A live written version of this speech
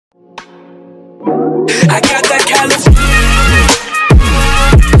I got that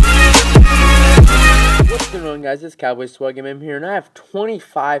What's going on, guys? It's Cowboy Swag MM here, and I have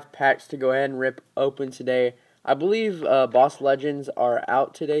 25 packs to go ahead and rip open today. I believe Boss Legends are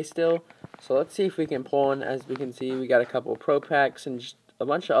out today still, so let's see if we can pull one. As we can see, we got a couple Pro Packs and just a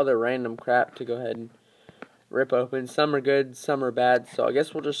bunch of other random crap to go ahead and rip open. Some are good, some are bad, so I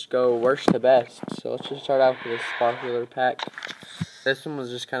guess we'll just go worst to best. So let's just start out with a Sparkler pack. This one was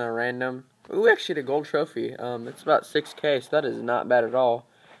just kind of random. Ooh, actually a gold trophy. It's about 6K, so that is not bad at all.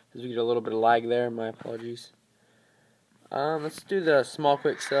 Because we get a little bit of lag there, my apologies. Let's do the small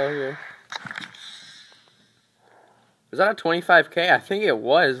quick sell here. Was that a 25K? I think it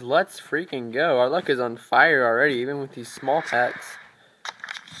was. Let's freaking go. Our luck is on fire already, even with these small packs.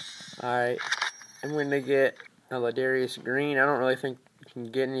 Alright, I'm going to get a Ladarius Green. I don't really think you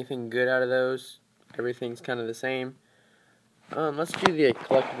can get anything good out of those. Everything's kind of the same. Let's do the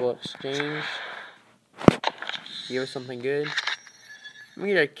collectible exchange. Give us something good. We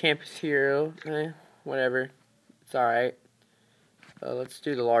get a campus hero. Whatever. It's alright. Let's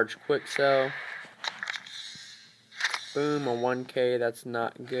do the large quick sell. Boom, a 1K. That's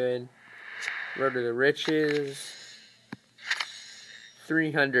not good. Road to the riches.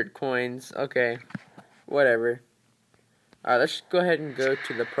 300 coins. Okay. Whatever. Alright, let's go ahead and go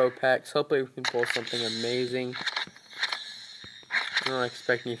to the Pro Packs. Hopefully we can pull something amazing. I don't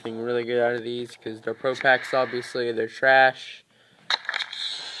expect anything really good out of these because they're Pro Packs, obviously. They're trash.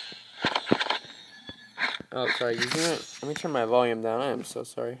 Oh, sorry. Let me turn my volume down. I am so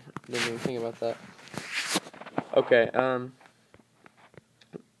sorry. I didn't even think about that. Okay, what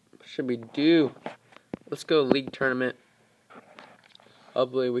should we do? Let's go league tournament.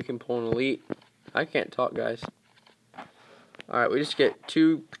 Hopefully we can pull an elite. I can't talk, guys. Alright, we just get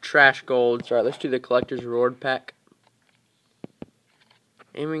 2 trash golds. Alright, let's do the collector's reward pack.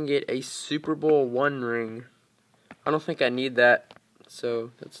 And we can get a Super Bowl 1 ring. I don't think I need that,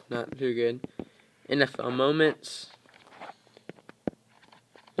 so that's not too good. NFL moments.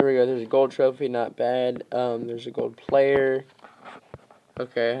 There we go. There's a gold trophy, not bad. There's a gold player.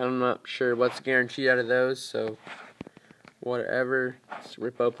 Okay, I'm not sure what's guaranteed out of those, so whatever. Let's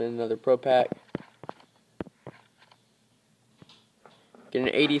rip open another Pro Pack. Get an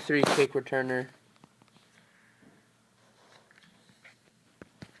 83 kick returner.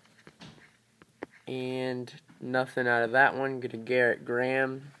 And nothing out of that one. Get a Garrett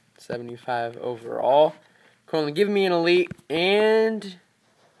Graham, 75 overall. Currently give me an elite, and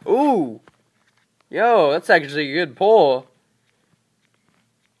ooh, yo, that's actually a good pull.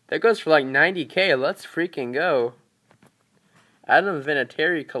 That goes for like 90K. Let's freaking go. Adam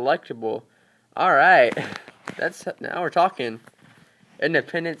Vinatieri collectible. All right, now we're talking.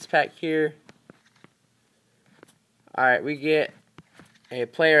 Independence pack here. All right, we get a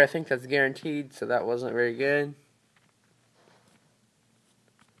player. I think that's guaranteed, so that wasn't very good.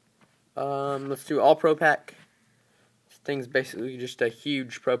 Let's do all Pro Pack. This thing's basically just a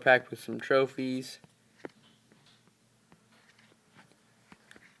huge Pro Pack with some trophies.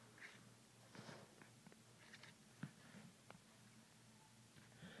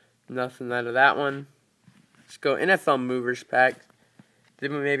 Nothing out of that one. Let's go NFL movers pack.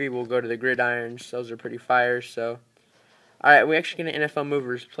 Then maybe we'll go to the gridirons. Those are pretty fire, so. Alright, we actually get an NFL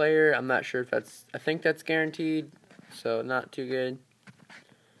movers player. I'm not sure if that's, I think that's guaranteed, so not too good.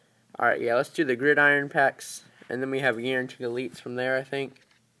 Alright, yeah, let's do the gridiron packs, and then we have guaranteed elites from there, I think.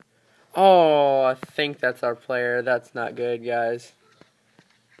 Oh, I think that's our player. That's not good, guys.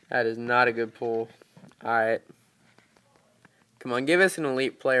 That is not a good pull. Alright. Come on, give us an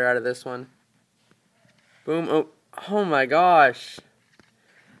elite player out of this one. Boom. Oh my gosh.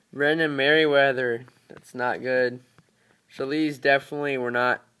 Brendan Merriweather. That's not good. So these definitely were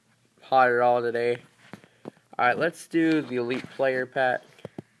not hot at all today. Alright, let's do the elite player pack.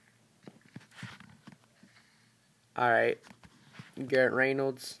 Alright. Garrett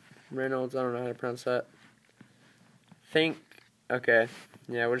Reynolds. I don't know how to pronounce that. Okay.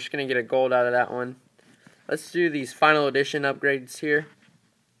 Yeah, we're just going to get a gold out of that one. Let's do these final edition upgrades here.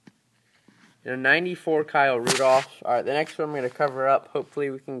 94 Kyle Rudolph. Alright, the next one I'm going to cover up. Hopefully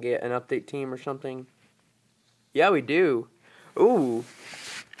we can get an update team or something. Yeah, we do. Ooh.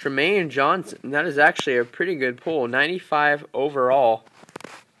 Tremaine Johnson. That is actually a pretty good pull. 95 overall.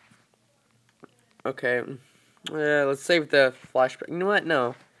 Okay. Let's save the flashback. You know what?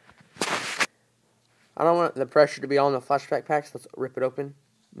 No. I don't want the pressure to be on the flashback packs. Let's rip it open.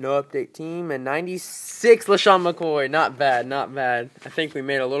 No update team. And 96 LaShawn McCoy. Not bad, not bad. I think we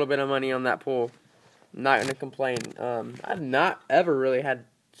made a little bit of money on that pull. I'm not going to complain. I've not ever really had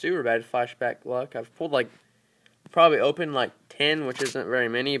super bad flashback luck. I've pulled like probably opened like 10, which isn't very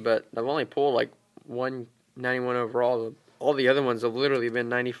many, but I've only pulled like 191 overall. All the other ones have literally been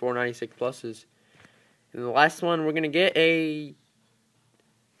 94, 96 pluses. And the last one, we're going to get a...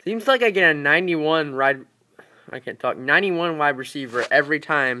 Seems like I get a 91 91 wide receiver every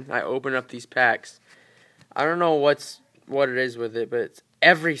time I open up these packs. I don't know what it is with it, but it's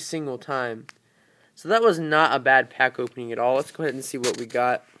every single time. So that was not a bad pack opening at all. Let's go ahead and see what we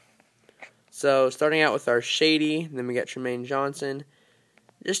got. So starting out with our Shady, then we got Tremaine Johnson.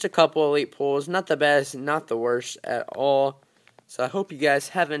 Just a couple elite pulls. Not the best, not the worst at all. So I hope you guys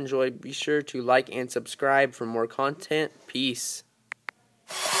have enjoyed. Be sure to like and subscribe for more content. Peace.